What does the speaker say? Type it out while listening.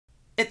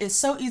It is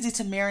so easy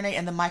to marinate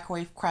in the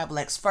microwave crab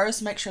legs.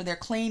 First, make sure they're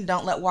clean.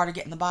 Don't let water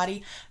get in the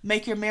body.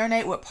 Make your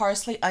marinade with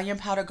parsley, onion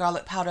powder,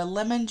 garlic powder,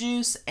 lemon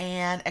juice,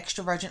 and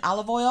extra virgin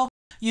olive oil.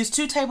 Use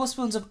 2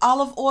 tablespoons of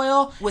olive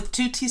oil with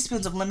 2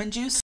 teaspoons of lemon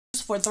juice.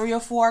 For 3 or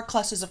 4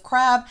 clusters of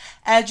crab,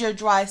 add your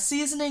dry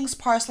seasonings,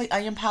 parsley,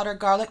 onion powder,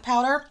 garlic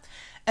powder.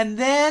 And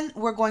then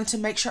we're going to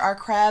make sure our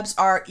crabs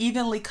are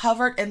evenly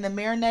covered in the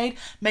marinade,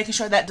 making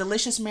sure that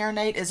delicious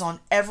marinade is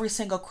on every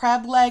single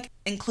crab leg,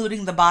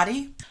 including the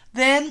body.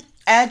 Then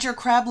add your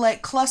crab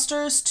leg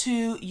clusters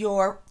to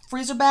your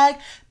freezer bag.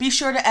 Be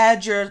sure to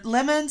add your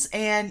lemons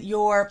and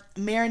your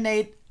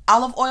marinade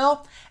olive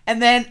oil,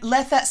 and then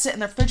let that sit in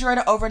the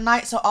refrigerator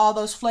overnight so all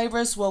those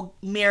flavors will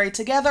marry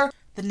together.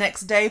 The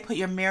next day, put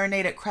your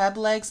marinated crab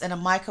legs in a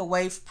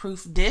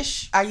microwave-proof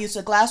dish. I used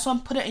a glass one.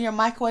 Put it in your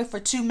microwave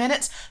for 2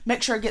 minutes.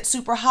 Make sure it gets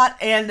super hot,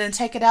 and then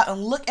take it out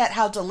and look at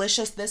how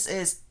delicious this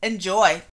is. Enjoy.